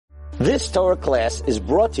This Torah class is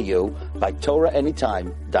brought to you by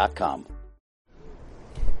TorahAnytime.com.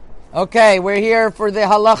 Okay, we're here for the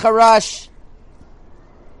Halacha Rush.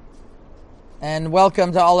 And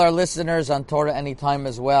welcome to all our listeners on Torah Anytime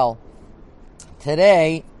as well.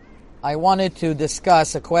 Today, I wanted to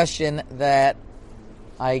discuss a question that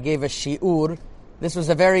I gave a shi'ur. This was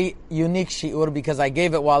a very unique shi'ur because I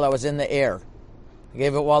gave it while I was in the air.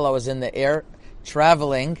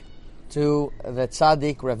 Traveling to the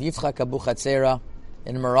Tzaddik Rav Yitzchak Abuchatzera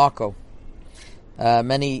in Morocco.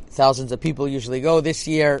 Many thousands of people usually go. This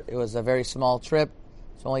year, it was a very small trip.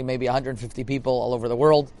 It's only maybe 150 people all over the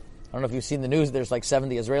world. I don't know if you've seen the news. There's like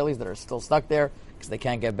 70 Israelis that are still stuck there because they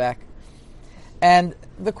can't get back. And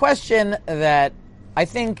the question that I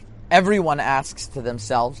think everyone asks to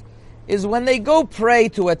themselves is when they go pray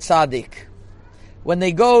to a tzaddik, when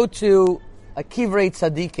they go to a kivrei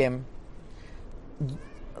tzaddikim,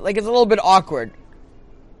 like it's a little bit awkward.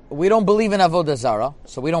 We don't believe in Avodah Zarah,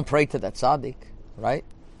 so we don't pray to the tzaddik, right?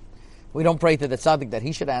 We don't pray to the tzaddik that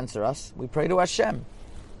he should answer us. We pray to Hashem.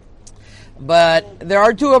 But there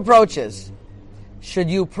are two approaches. Should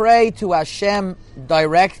you pray to Hashem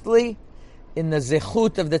directly in the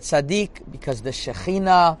zechut of the tzaddik because the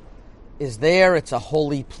Shekhinah is there, it's a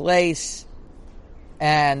holy place,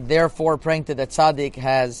 and therefore praying to the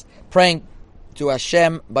tzaddik praying to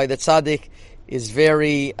Hashem by the tzaddik is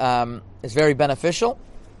very beneficial.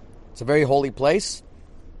 It's a very holy place.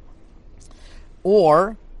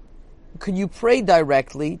 Or could you pray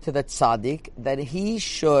directly to the tzaddik that he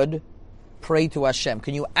should pray to Hashem?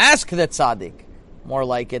 Can you ask the tzaddik, more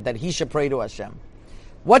like it, that he should pray to Hashem?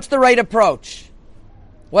 What's the right approach?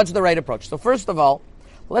 So first of all,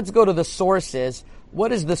 let's go to the sources.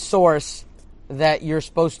 What is the source that you're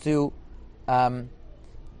supposed to that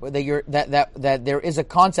there is a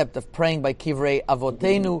concept of praying by Kivrei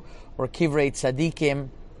Avotenu or Kivrei Tzadikim?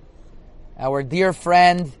 Our dear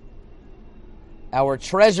friend, our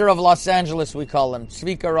treasure of Los Angeles, we call him,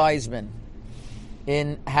 Tzvika Reisman,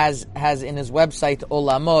 has in his website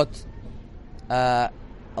Olamot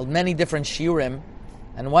many different shiurim,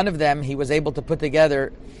 and one of them he was able to put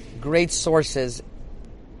together great sources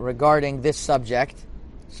regarding this subject.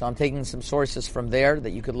 So I'm taking some sources from there that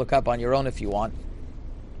you could look up on your own if you want.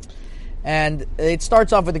 And it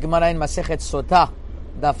starts off with the Gemara in Masechet Sotah,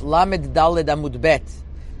 Daf Lamed Daled Amud Bet,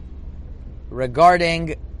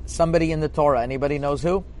 regarding somebody in the Torah. Anybody knows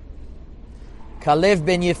who? Kalev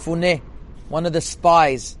ben Yefuneh, one of the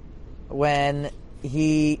spies, when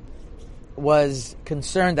he was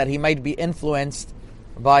concerned that he might be influenced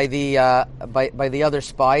by the other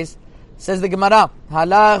spies. Says the Gemara,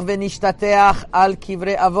 Halach v'nishtateach al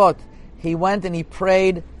kivrei avot. He went and he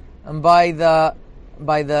prayed by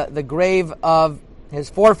the grave of his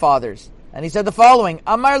forefathers. And he said the following,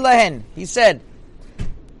 Amar lahen, he said,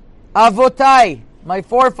 Avotai, my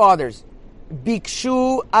forefathers,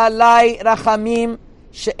 Bikshu alai rachamim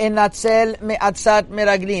she'enatzel me'atzat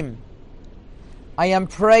meraglim. I am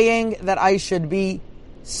praying that I should be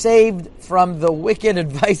saved from the wicked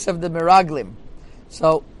advice of the meraglim.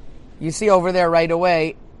 So, you see over there right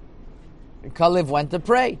away, Kalev went to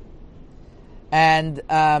pray. And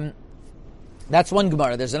that's one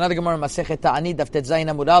Gemara. There's another Gemara, Masechet Ta'anit, Daf Tet Zayin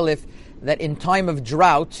Amud Aleph, that in time of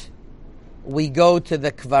drought, we go to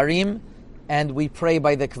the Kvarim and we pray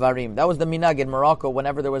by the Kvarim. That was the minhag in Morocco.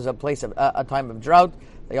 Whenever there was a time of drought,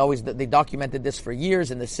 they documented this for years.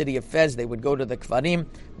 In the city of Fez, they would go to the Kvarim,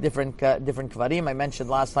 different Kvarim. I mentioned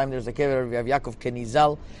last time there's a kever of Yaakov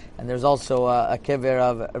Kenizal, and there's also a kever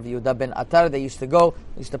of Yehuda ben Atar. They used to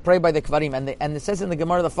pray by the Kvarim, and it says in the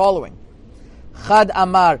Gemara the following: Chad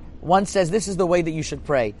Amar, one says this is the way that you should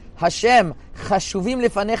pray. Hashem, chashuvim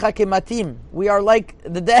lefanecha kematim. We are like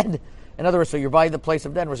the dead. In other words, so you're by the place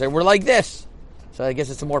of dead. We're like this. So I guess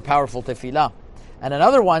it's a more powerful tefillah. And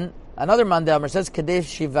another Mandel says,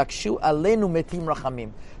 Kadesh shivakshu alenu metim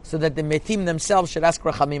rachamim, so that the metim themselves should ask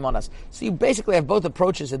rachamim on us. So you basically have both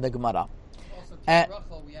approaches in the Gemara. Also,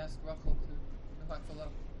 Rachel, we ask Rachel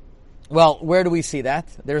to. Well, where do we see that?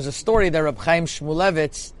 There's a story that Reb Chaim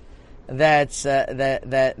Shmulevitz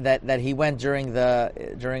that he went during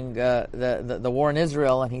the war in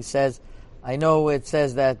Israel, and he says, I know it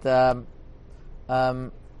says that that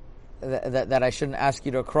I shouldn't ask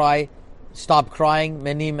you to cry. Stop crying,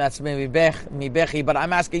 but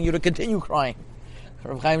I'm asking you to continue crying.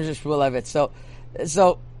 Reb Chaim Shmulevitz.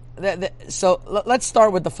 So let's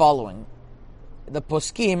start with the following. The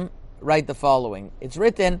poskim write the following. It's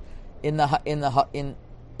written in the Shulchan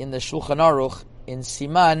Aruch in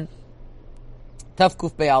Siman Tav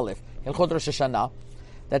Kuf Pei Aleph Hilchot Rosh Hashanah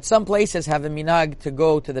that some places have a minhag to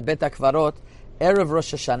go to the Bet HaKvarot erev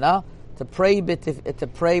Rosh Hashanah to pray by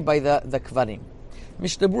the Kvarim.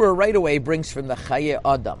 Mishnah Berurah right away brings from the Chaye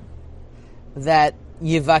Adam that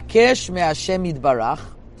Yivakesh me Hashem Yitbarach,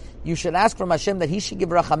 you should ask from Hashem that He should give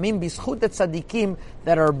rachamim b'schut tzadikim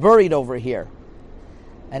that are buried over here.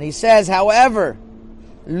 And he says, however,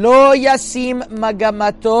 Lo yasim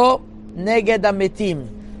magamato neged ametim.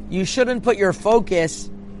 You shouldn't put your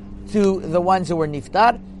focus to the ones who were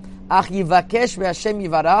niftar. Ach yivakesh ve'Hashem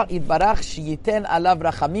yitbarach sheyiten alav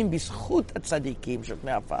rachamim b'schut tzadikim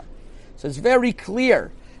shepnei afar. So it's very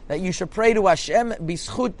clear that you should pray to Hashem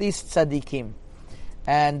b'schut these tzadikim.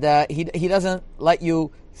 And he doesn't let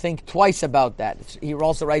you think twice about that. He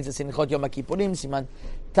also writes this in Chot Yom HaKippurim, Siman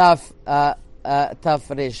Taf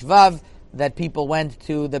Resh Vav, that people went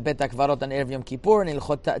to the Bet HaKvarot on Erev Yom Kippur, and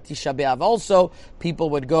Ilchot Tisha B'Av also, people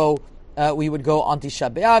would go, we would go on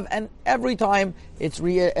Tisha B'Av, and every time it's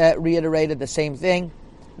reiterated the same thing,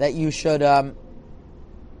 that you should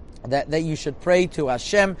that you should pray to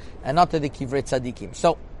Hashem and not to the Kivrei Tzadikim.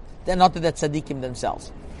 So, then not to the Tzadikim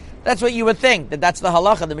themselves. That's what you would think, that's the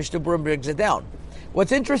halacha, the Mishnah Berurah brings it down.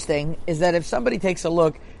 What's interesting is that if somebody takes a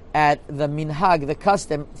look at the minhag, the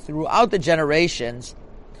custom, throughout the generations,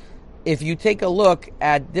 if you take a look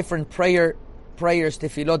at different prayers,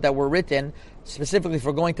 tefillot that were written, specifically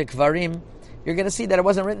for going to Kvarim, you're going to see that it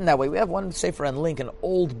wasn't written that way. We have one sefer and link, an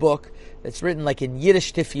old book that's written like in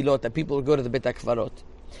Yiddish tefillot that people would go to the Bet HaKvarot.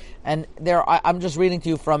 And I'm just reading to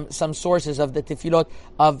you from some sources of the tefillot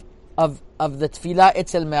of the tefillah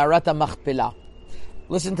etzel me'arat ha'machpelah.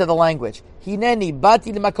 Listen to the language. Hineni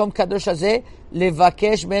bati l'makom kadosh hazeh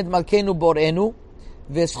levakesh med malkeinu borenu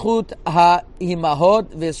v'zchut ha'imahot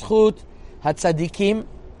v'zchut ha'tzadikim.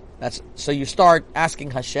 So you start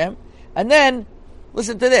asking Hashem, and then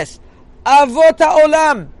listen to this: Avot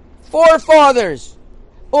ha'olam, forefathers,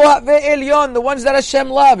 u'ha've elyon, the ones that Hashem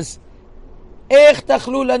loves. Ech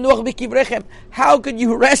tachlu lanuach b'kivrechem. How could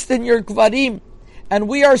you rest in your kvarim? And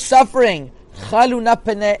we are suffering. Chalu na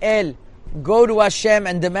penei el. Go to Hashem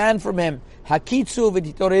and demand from Him. Hakitzu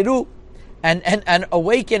v'titoreru, and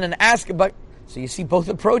awaken and ask about. So you see both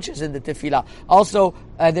approaches in the tefillah. Also,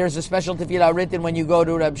 there's a special tefillah written when you go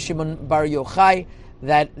to Reb Shimon Bar Yochai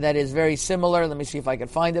that is very similar. Let me see if I can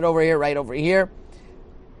find it over here, right over here.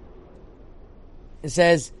 It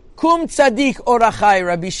says, Kum tzadik orachai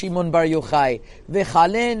Rabbi Shimon Bar Yochai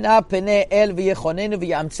v'chale na penei el v'yechonenu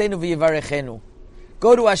v'yamtzenu v'yivarechenu.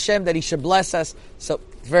 Go to Hashem that He should bless us. So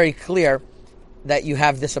it's very clear that you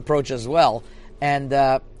have this approach as well. And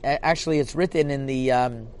actually it's written in the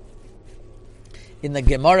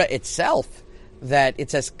Gemara itself that it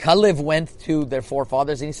says Kalev went to their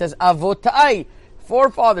forefathers and he says Avotai,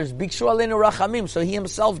 forefathers, Bikshu Aleinu Rachamim. So he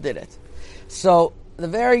himself did it. So the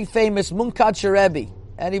very famous Munkatcher Rebbe.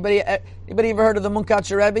 Anybody ever heard of the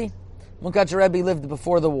Munkatcher Rebbe? Munkatcher Rebbe lived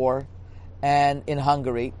before the war and in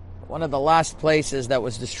Hungary. One of the last places that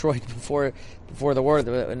was destroyed before the war,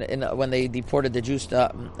 when they deported the Jews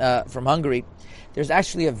from Hungary. There's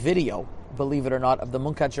actually a video, believe it or not, of the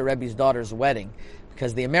Munkatcher Rebbe's daughter's wedding,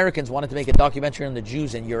 because the Americans wanted to make a documentary on the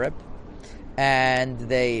Jews in Europe, and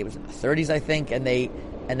it was in the 30s, I think, and they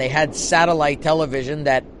had satellite television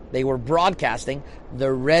that they were broadcasting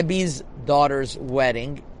the Rebbe's daughter's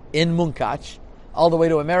wedding in Munkach all the way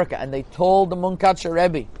to America, and they told the Munkatcher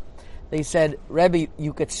Rebbe. They said, Rebbe,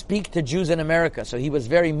 you could speak to Jews in America. So he was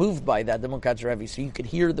very moved by that, the Munkatcher Rebbe. So you could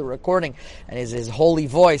hear the recording and his holy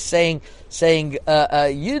voice saying,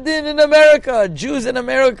 Yidden in America, Jews in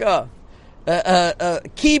America,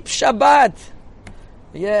 keep Shabbat.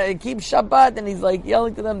 Yeah, keep Shabbat. And he's like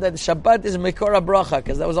yelling to them that Shabbat is Mekora Bracha,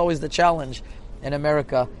 because that was always the challenge in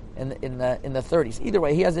America in the 30s. Either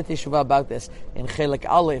way, he has a teshuvah about this in Chelek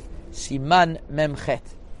Aleph, Siman Memchet.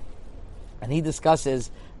 And he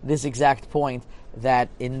discusses this exact point, that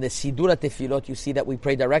in the Sidura Tefillot you see that we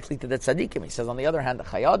pray directly to the tzaddikim. He says, on the other hand, the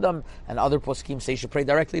Chayadam and other poskim say you should pray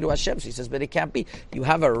directly to Hashem. So he says, but it can't be. You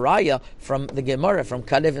have a raya from the Gemara, from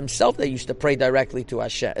Kalev himself, that used to pray directly to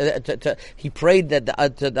Hashem. He prayed that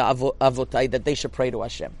to the Avotai that they should pray to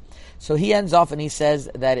Hashem. So he ends off and he says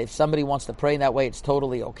that if somebody wants to pray in that way, it's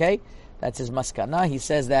totally okay. That's his maskana. He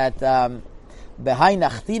says that Behay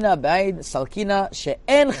nachtina, behay salkina,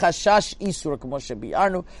 she'en chashash isur k'mo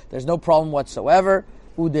shebi'arnu. There's no problem whatsoever.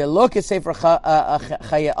 Udelo k'sefer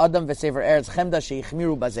chaye adam v'sefer eretz chemda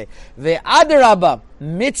she'ichmiru bazeh. Ve'adarabba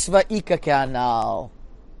mitzvah ika ke'anal.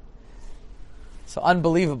 So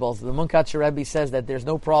unbelievable. So the Munkatcher Rebbe says that there's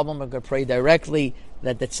no problem. We're going to pray directly,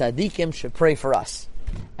 that the tzaddikim should pray for us.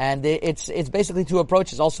 And it's basically two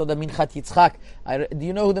approaches. Also the Minchat Yitzchak. Do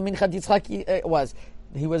you know who the Minchat Yitzchak was?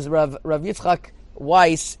 He was Rav Yitzchak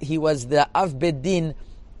Weiss. He was the Av Bedin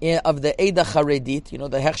of the Eida Charedit,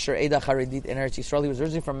 the Hechsher Eida Charedit in Eretz Yisrael. He was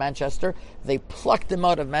originally from Manchester. They plucked him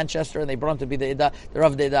out of Manchester and they brought him to be the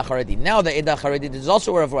Rav the Eida Charedit. Now the Eida Charedit is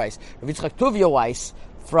also Rav Weiss, Rav Yitzchak Tuvia Weiss,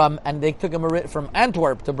 and they took him from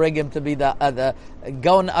Antwerp to bring him to be the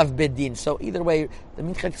Gaon of Bedin. So either way, the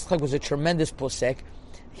Minchas Yitzchak was a tremendous posek.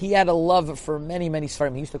 He had a love for many, many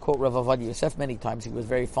Sfarim. He used to quote Rav Avad Yosef many times. He was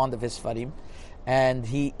very fond of his Sfarim. And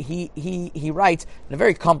he writes in a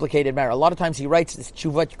very complicated manner. A lot of times he writes this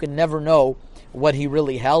tshuvat, you can never know what he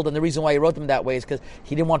really held. And the reason why he wrote them that way is because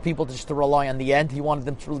he didn't want people just to rely on the end. He wanted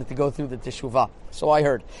them to really to go through the teshuvah. So I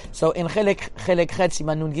heard. So in Chelek Chet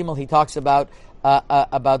Siman Nun Gimel, he talks about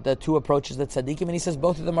the two approaches that tzaddikim, and he says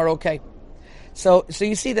both of them are okay. So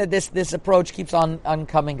you see that this approach keeps on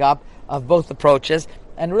coming up of both approaches,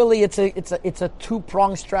 and really it's a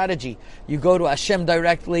two-pronged strategy. You go to Hashem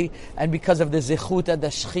directly, and because of the zichuta, the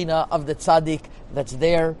shechina of the tzaddik that's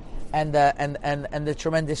there, and the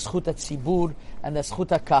tremendous zchuta tzibur and the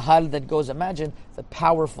zchuta kahal that goes. Imagine the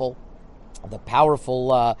powerful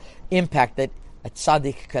impact that a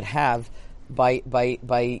tzaddik could have by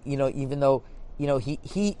even though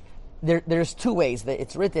he there's two ways that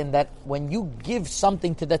it's written that when you give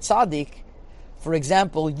something to the tzaddik, for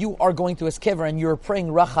example, you are going to his kever and you're praying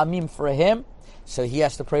rachamim for him, so he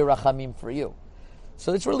has to pray rachamim for you.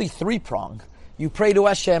 So it's really three-pronged. You pray to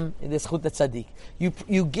Hashem in the zchut tzaddik. You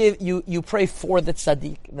pray for the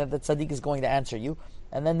tzaddik, that the tzaddik is going to answer you.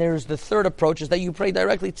 And then there's the third approach, is that you pray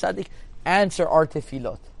directly tzaddik, answer our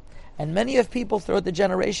tefillot. And many of people throughout the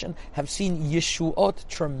generation have seen yeshuot,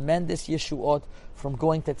 tremendous yeshuot, from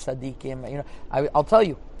going to tzaddikim. I'll tell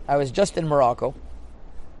you, I was just in Morocco,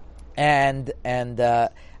 and I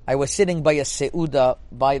was sitting by a seuda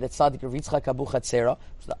by the tzaddik Rav Yitzchak Abu Chatzera,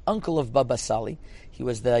 the uncle of Baba Sali. He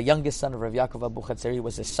was the youngest son of Rav Yaakov Abu Chatzera. He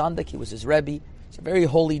was his sandik, he was his rebbe. He's a very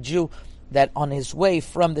holy Jew that on his way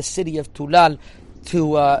from the city of Tulal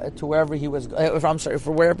to wherever he was,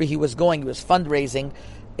 for wherever he was going, he was fundraising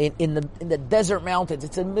in the desert mountains.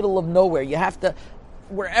 It's in the middle of nowhere. You have to,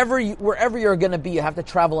 wherever you're going to be, you have to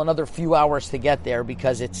travel another few hours to get there,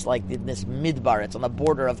 because it's like in this midbar. It's on the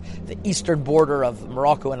border of the eastern border of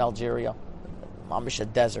Morocco and Algeria, mamish a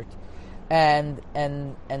desert, and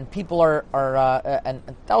people are and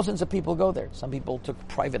thousands of people go there. Some people took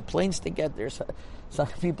private planes to get there. Some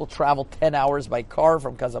people travel 10 hours by car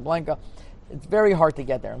from Casablanca. It's very hard to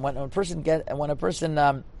get there. And when a person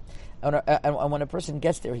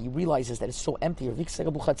gets there, he realizes that it's so empty. Rav Yitzchak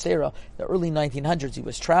Abu Chatzera, the early 1900s, he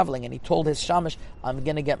was traveling and he told his shamash, "I'm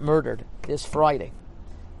going to get murdered this Friday."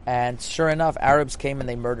 And sure enough, Arabs came and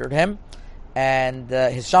they murdered him. And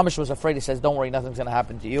his shamash was afraid. He says, "Don't worry, nothing's going to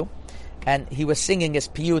happen to you." And he was singing his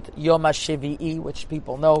piyut Yom HaShevi'i, which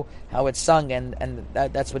people know how it's sung, and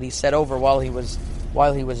that's what he said over while he was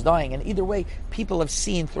dying. And either way, people have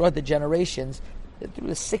seen throughout the generations, through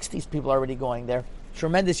the 60s, people are already going there,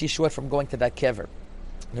 tremendous yeshua from going to that kever.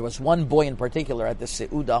 There was one boy in particular at the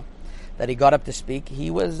seuda that he got up to speak.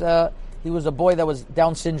 He was a boy that was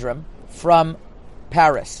Down syndrome from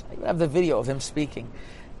Paris. I have the video of him speaking,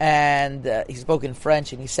 and he spoke in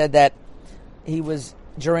French, and he said that he was,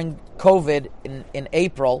 during COVID in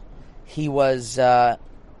April, he was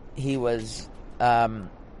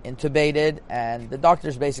intubated, and the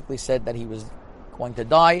doctors basically said that he was going to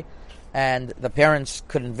die, and the parents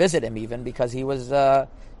couldn't visit him even because he was, they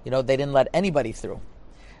didn't let anybody through.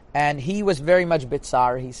 And he was very much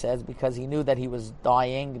bitzar, he says, because he knew that he was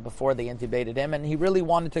dying before they intubated him, and he really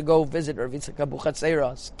wanted to go visit Rav Yitzchak Abu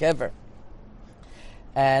Chatzera's kever.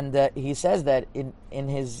 And he says that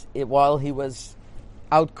while he was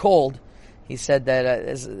out cold, he said that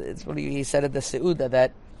it's what he said at the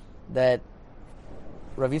seuda, that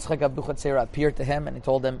Rav Yitzchak Abu Chatzera appeared to him and he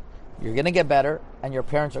told him, "You're going to get better, and your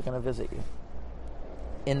parents are going to visit you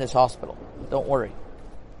in this hospital. Don't worry."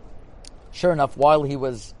 Sure enough, while he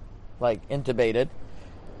was intubated,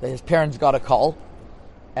 his parents got a call,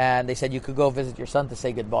 and they said, "You could go visit your son to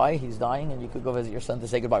say goodbye. He's dying, and you could go visit your son to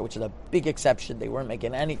say goodbye," which is a big exception. They weren't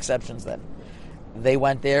making any exceptions then. They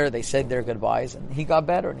went there, they said their goodbyes, and he got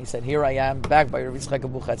better, and he said, "Here I am, back by Rav Yitzchak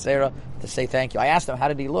Abu Chatzera to say thank you." I asked him, how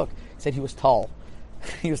did he look? He said he was tall.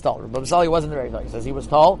 He was tall. Baba Sali wasn't very tall. He says he was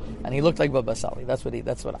tall, and he looked like Baba Sali. That's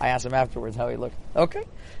what I asked him afterwards, how he looked. Okay.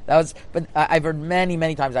 But I've heard many,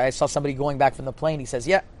 many times. I saw somebody going back from the plane. He says,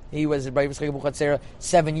 yeah, he was at Rav Yitzchak Abu Chatzera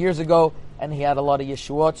 7 years ago, and he had a lot of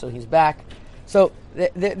yeshuot, so he's back. So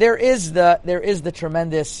there is the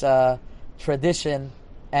tremendous tradition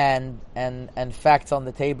and facts on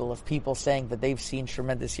the table of people saying that they've seen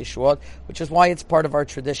tremendous yeshuot, which is why it's part of our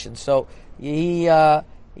tradition. So he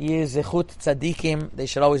is zechut tzaddikim. They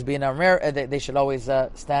should always be in our mirror. They should always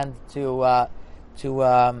stand to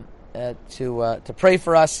to pray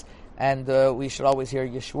for us, and we should always hear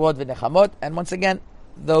Yeshuot v'Nechamot. And once again,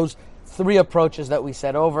 those three approaches that we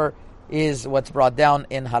said over is what's brought down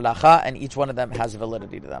in halacha, and each one of them has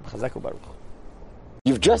validity to them. Chazak u'baruch.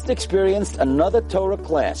 You've just experienced another Torah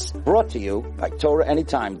class brought to you by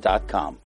TorahAnytime.com.